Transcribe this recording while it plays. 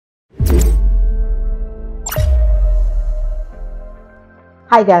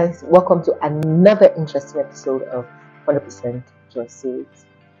Hi guys, welcome to another interesting episode of 100% Joy Series.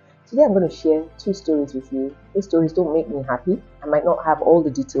 Today I'm going to share two stories with you. These stories don't make me happy. I might not have all the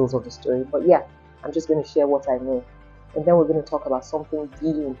details of the story, but yeah, I'm just going to share what I know. And then we're going to talk about something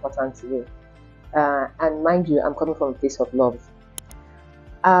really important today. And mind you, I'm coming from a place of love.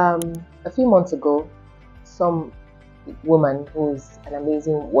 A few months ago, some woman who is an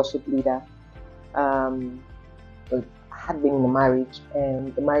amazing worship leader had been in a marriage,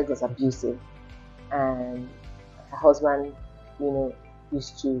 and the marriage was abusive, and her husband,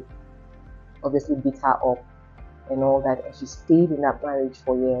 used to obviously beat her up and all that, and she stayed in that marriage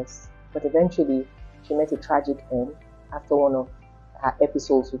for years. But eventually, she met a tragic end after one of her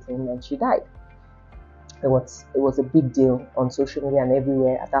episodes with him, and she died. It was a big deal on social media and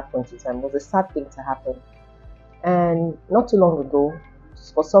everywhere at that point in time. It was a sad thing to happen. And not too long ago,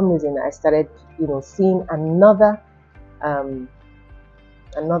 for some reason, I started, seeing another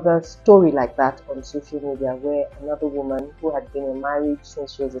story like that on social media, where another woman who had been in marriage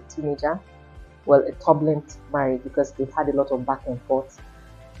since she was a teenager, well, a turbulent marriage because they've had a lot of back and forth,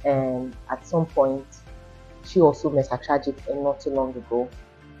 and at some point she also met her tragic end not too long ago,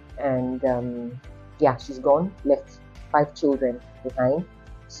 and she's gone, left 5 children behind.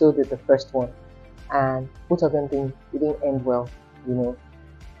 So did the first one, and both of them didn't end well,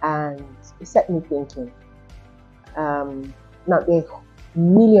 and it set me thinking. Now there are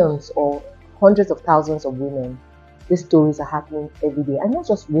millions or hundreds of thousands of women. These stories are happening every day, and not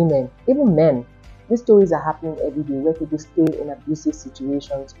just women, even men. These stories are happening every day where people stay in abusive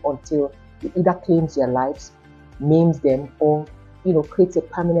situations until it either claims their lives, maims them, or creates a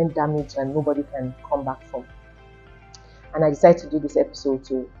permanent damage and nobody can come back from. And I decided to do this episode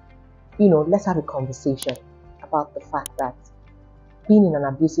to, let's have a conversation about the fact that being in an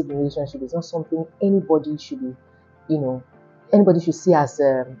abusive relationship is not something anybody should see as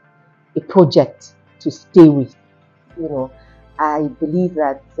a project to stay with. I believe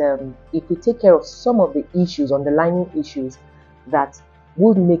that if we take care of some of the issues, underlying issues that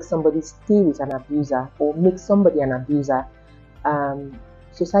would make somebody stay with an abuser or make somebody an abuser,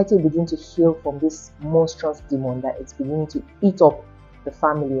 society will begin to heal from this monstrous demon that it's beginning to eat up the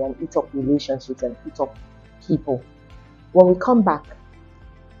family and eat up relationships and eat up people. When we come back,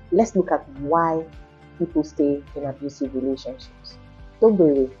 let's look at why people stay in abusive relationships. Don't go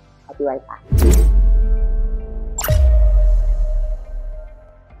away. I'll be right back.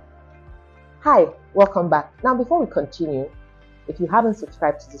 Hi, welcome back. Now, before we continue, if you haven't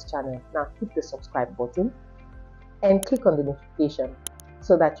subscribed to this channel, now hit the subscribe button and click on the notification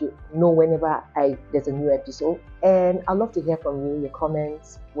so that you know whenever there's a new episode. And I'd love to hear from you, your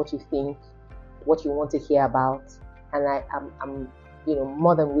comments, what you think, what you want to hear about, and I'm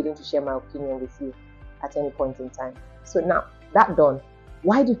more than willing to share my opinion with you at any point in time. So now, that done,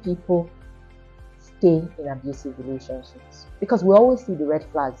 why do people stay in abusive relationships? Because we always see the red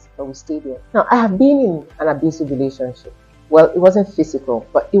flags, but we stay there. Now, I have been in an abusive relationship. Well, it wasn't physical,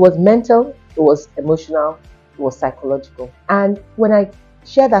 but it was mental, it was emotional, it was psychological. And when I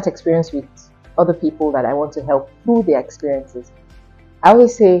share that experience with other people that I want to help through their experiences, I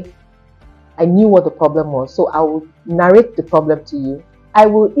always say, I knew what the problem was, so I will narrate the problem to you. I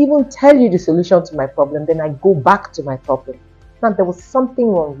will even tell you the solution to my problem, then I go back to my problem. Now, there was something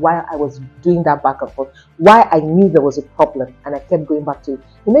wrong while I was doing that back and forth, why I knew there was a problem, and I kept going back to it.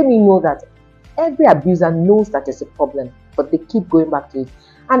 It made me know that every abuser knows that there's a problem, but they keep going back to it.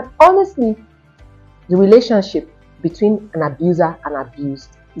 And honestly, the relationship between an abuser and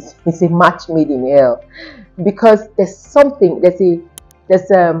abused is a match made in hell, because there's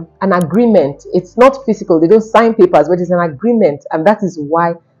an agreement. It's not physical. They don't sign papers, but it's an agreement, and that is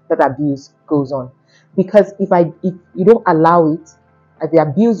why that abuse goes on. Because if you don't allow it, if the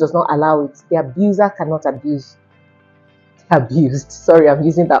abuse does not allow it, the abuser cannot abuse the abused. Sorry, I'm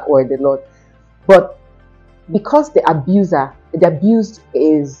using that word a lot. But because the abused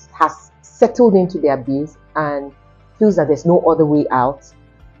has settled into the abuse and feels that there's no other way out,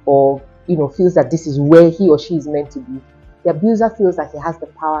 or feels that this is where he or she is meant to be, the abuser feels that he has the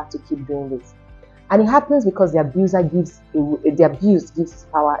power to keep doing this. And it happens because the abused gives his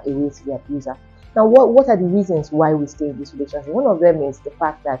power away to the abuser. Now, what are the reasons why we stay in this relationship? One of them is the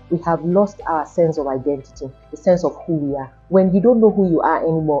fact that we have lost our sense of identity, the sense of who we are. When you don't know who you are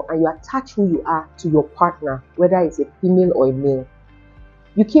anymore and you attach who you are to your partner, whether it's a female or a male,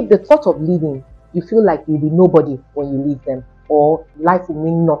 you keep the thought of leaving. You feel like you'll be nobody when you leave them, or life will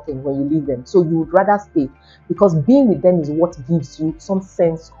mean nothing when you leave them. So you would rather stay, because being with them is what gives you some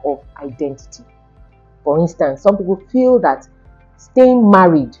sense of identity. For instance, some people feel that staying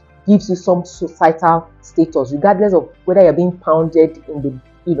married gives you some societal status, regardless of whether you're being pounded in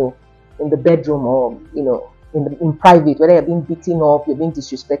the, in the bedroom, or, in private, whether you're being beaten up, you're being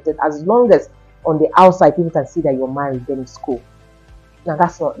disrespected. As long as on the outside people can see that you're married, then it's cool. Now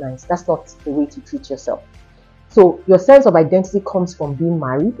that's not nice. That's not the way to treat yourself. So your sense of identity comes from being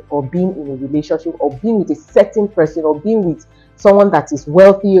married, or being in a relationship, or being with a certain person, or being with someone that is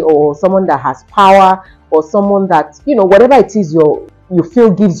wealthy, or someone that has power, or someone that, whatever it is you feel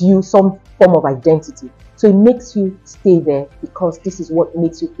gives you some form of identity. So it makes you stay there because this is what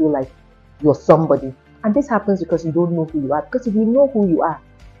makes you feel like you're somebody. And this happens because you don't know who you are. Because if you know who you are,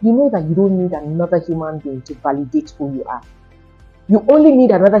 you know that you don't need another human being to validate who you are. You only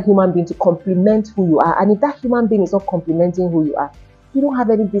need another human being to complement who you are. And if that human being is not complementing who you are, you don't have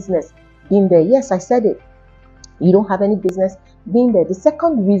any business being there. Yes, I said it. You don't have any business being there. The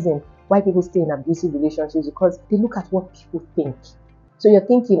second reason why people stay in abusive relationships is because they look at what people think. So you're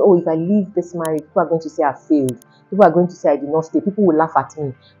thinking, oh, if I leave this marriage, people are going to say I failed. People are going to say I did not stay. People will laugh at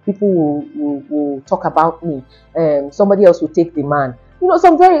me. People will talk about me. Somebody else will take the man.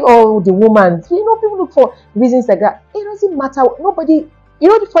 The woman. People look for reasons like that. It doesn't matter. Nobody,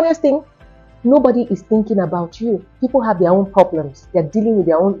 the funniest thing, nobody is thinking about you. People have their own problems. They're dealing with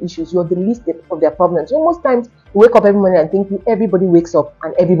their own issues. You're the least of their problems. So most times we wake up every morning and think everybody wakes up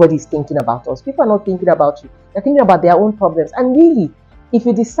and everybody is thinking about us. People are not thinking about you. They're thinking about their own problems. And really, if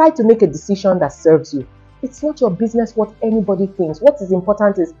you decide to make a decision that serves you, it's not your business what anybody thinks. What is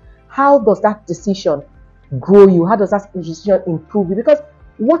important is, how does that decision grow you? How does that decision improve you? Because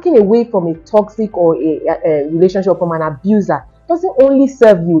walking away from a toxic or a relationship, from an abuser, doesn't only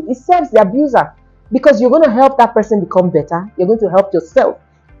serve you, it serves the abuser. Because you're going to help that person become better. You're going to help yourself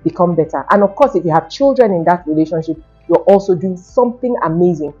become better. And of course, if you have children in that relationship, you're also doing something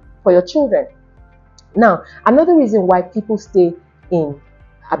amazing for your children. Now, another reason why people stay in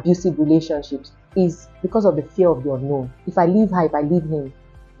abusive relationships is because of the fear of the unknown. If I leave her, if I leave him,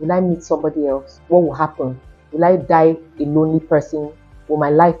 will I meet somebody else? What will happen? Will I die a lonely person? Will my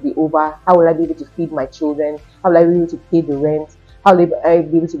life be over? How will I be able to feed my children? How will I be able to pay the rent? How will I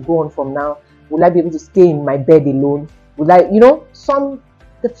be able to go on from now? Will I be able to stay in my bed alone? Will I,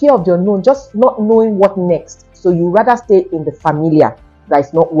 the fear of the unknown, just not knowing what next. So you rather stay in the familiar that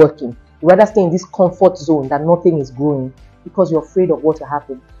is not working. You rather stay in this comfort zone that nothing is growing, because you're afraid of what will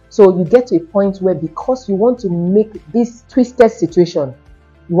happen. So you get to a point where, because you want to make this twisted situation,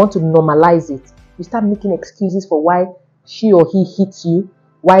 you want to normalize it, you start making excuses for why she or he hits you,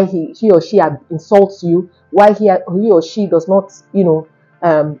 why he or she insults you, why he or she does not,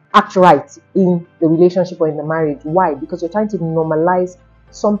 act right in the relationship or in the marriage. Why? Because you're trying to normalize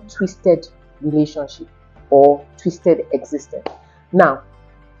some twisted relationship or twisted existence. Now,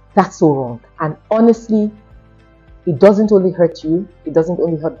 that's so wrong. And honestly, it doesn't only hurt you, it doesn't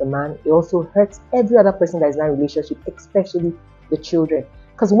only hurt the man, it also hurts every other person that is in that relationship, especially the children.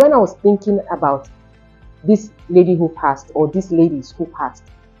 Because when I was thinking about this lady who passed, or these ladies who passed,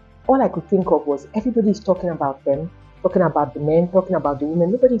 all I could think of was, everybody is talking about them, talking about the men, talking about the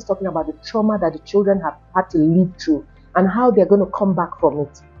women. Nobody is talking about the trauma that the children have had to live through and how they're going to come back from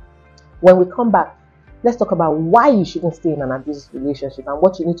it. When we come back, let's talk about why you shouldn't stay in an abusive relationship and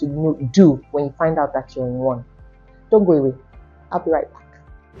what you need to do when you find out that you're in one. Don't go away. I'll be right back.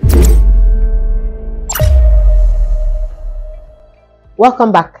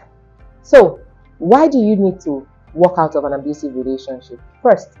 Welcome back. So, why do you need to walk out of an abusive relationship?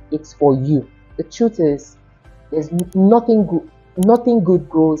 First, it's for you. The truth is, there's nothing good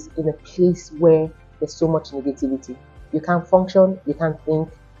grows in a place where there's so much negativity. You can't function, you can't think,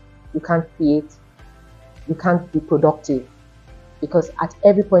 you can't create, you can't be productive. Because at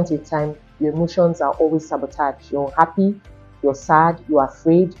every point in time, your emotions are always sabotaged. You're happy, you're sad, you're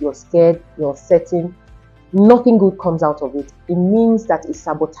afraid, you're scared, you're uncertain. Nothing good comes out of it. It means that it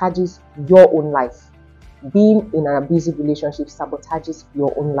sabotages your own life. Being in an abusive relationship sabotages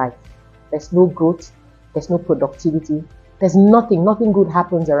your own life. There's no growth, there's no productivity, there's nothing good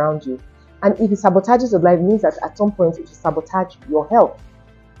happens around you. And if it sabotages your life, it means that at some point it will sabotage your health.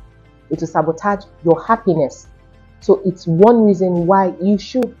 It will sabotage your happiness. So it's one reason why you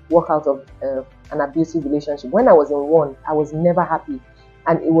should walk out of an abusive relationship. When I was in one, I was never happy.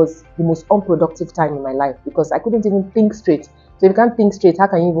 And it was the most unproductive time in my life because I couldn't even think straight. So if you can't think straight, how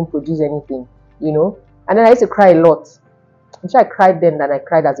can you even produce anything? And then I used to cry a lot. I'm sure I cried then than I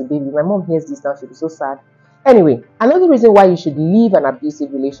cried as a baby. My mom hears this now, she'll be so sad. Anyway, another reason why you should leave an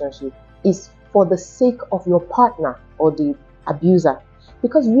abusive relationship is for the sake of your partner or the abuser.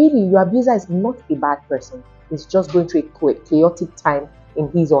 Because really, your abuser is not a bad person. He's just going through a chaotic time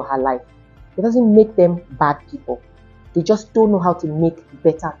in his or her life. It doesn't make them bad people. They just don't know how to make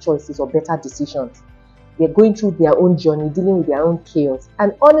better choices or better decisions. They're going through their own journey, dealing with their own chaos.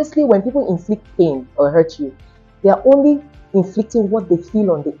 And honestly, when people inflict pain or hurt you, they are only inflicting what they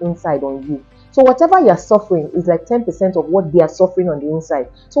feel on the inside on you. So whatever you're suffering is like 10% of what they are suffering on the inside.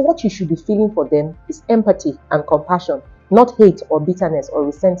 So what you should be feeling for them is empathy and compassion, not hate or bitterness or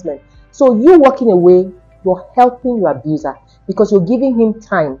resentment. So you walking away, you're helping your abuser because you're giving him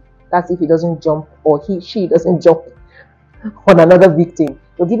time. That's if he doesn't jump or she doesn't jump on another victim.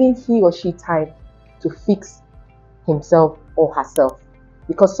 You're giving he or she time to fix himself or herself.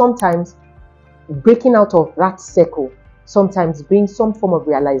 Because sometimes breaking out of that circle sometimes brings some form of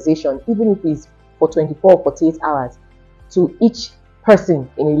realization, even if it's for 24 or 48 hours, to each person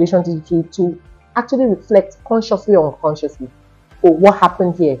in a relationship to actually reflect consciously or unconsciously, oh, what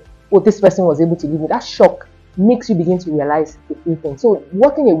happened here? Oh, this person was able to leave me. That shock makes you begin to realize a few things. So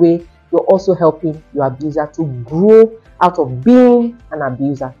walking away, you're also helping your abuser to grow out of being an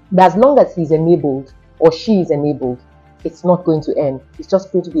abuser. But as long as he's enabled or she is enabled, it's not going to end. It's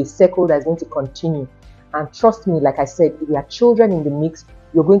just going to be a circle that's going to continue. And trust me, like I said, if there are children in the mix,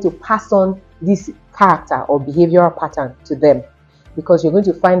 you're going to pass on this character or behavioral pattern to them, because you're going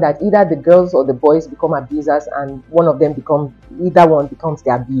to find that either the girls or the boys become abusers and either one becomes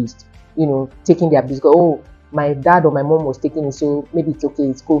the abused, taking the abuse. Oh, my dad or my mom was taking it, so maybe it's okay,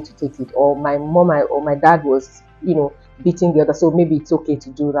 it's cool to take it. Or my mom or my dad was, beating the other, so maybe it's okay to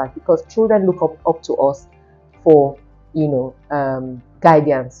do that. Because children look up to us for,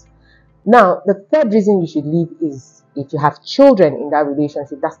 guidance. Now, the third reason you should leave is if you have children in that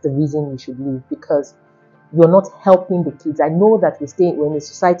relationship, that's the reason you should leave, because you're not helping the kids. I know that we're in a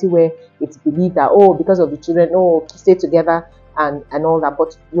society where it's believed that, oh, because of the children, stay together and all that,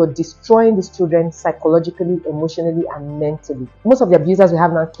 but you're destroying these children psychologically, emotionally, and mentally. Most of the abusers we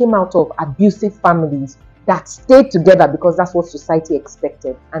have now came out of abusive families that stayed together because that's what society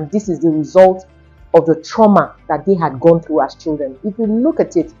expected. And this is the result of the trauma that they had gone through as children. If you look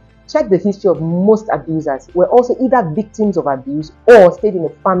at it, check the history of most abusers were also either victims of abuse or stayed in a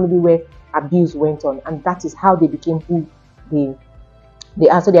family where abuse went on, and that is how they became who they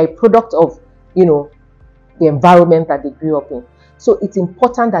are. So they are a product of the environment that they grew up in. So it's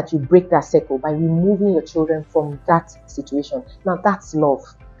important that you break that circle by removing your children from that situation. Now that's love.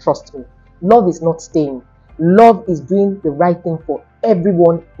 Trust me, love is not staying. Love is doing the right thing for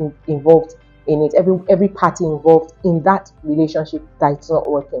everyone involved in it, every party involved in that relationship that it's not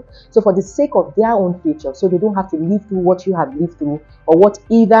working. So for the sake of their own future, so they don't have to live through what you have lived through or what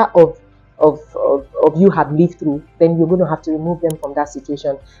either of you have lived through, then you're going to have to remove them from that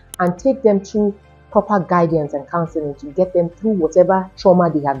situation and take them through proper guidance and counseling to get them through whatever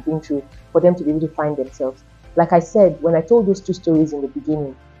trauma they have been through, for them to be able to find themselves. Like I said, when I told those two stories in the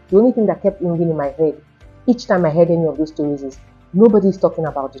beginning, the only thing that kept ringing in my head each time I heard any of those stories is nobody is talking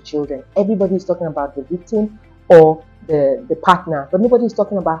about the children. Everybody is talking about the victim or the partner, but nobody is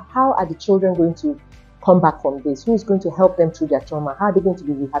talking about how are the children going to come back from this? Who is going to help them through their trauma? How are they going to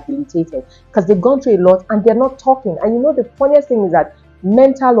be rehabilitated? Because they've gone through a lot and they're not talking. And the funniest thing is that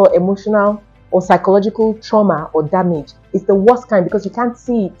mental or emotional or psychological trauma or damage is the worst kind, because you can't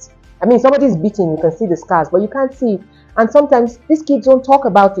see it. I mean, somebody's beaten, you can see the scars, but you can't see it. And sometimes these kids don't talk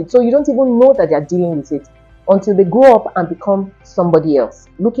about it, so you don't even know that they're dealing with it until they grow up and become somebody else.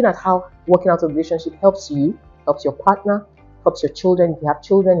 Looking at how working out a relationship helps you, helps your partner, helps your children, if you have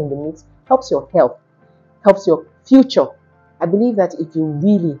children in the mix, helps your health, helps your future. I believe that if you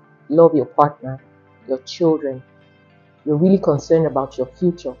really love your partner, your children, you're really concerned about your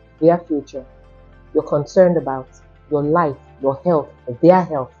future, their future, you're concerned about your life, your health, their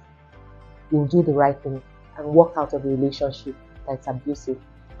health, you'll do the right thing and walk out of a relationship that's abusive.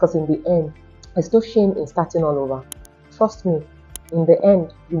 Because in the end, there's no shame in starting all over. Trust me, in the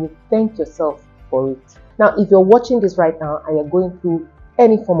end, you will thank yourself for it. Now, if you're watching this right now and you're going through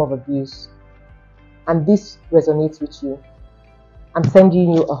any form of abuse, and this resonates with you, I'm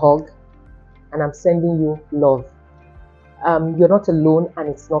sending you a hug and I'm sending you love. You're not alone and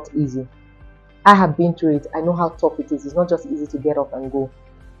it's not easy. I have been through it. I know how tough it is. It's not just easy to get up and go.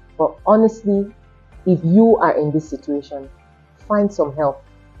 But honestly, if you are in this situation, find some help.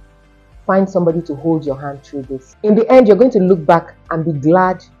 Find somebody to hold your hand through this. In the end, you're going to look back and be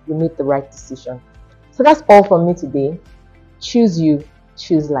glad you made the right decision. So that's all from me today. Choose you,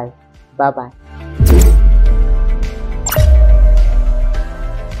 choose life. Bye-bye.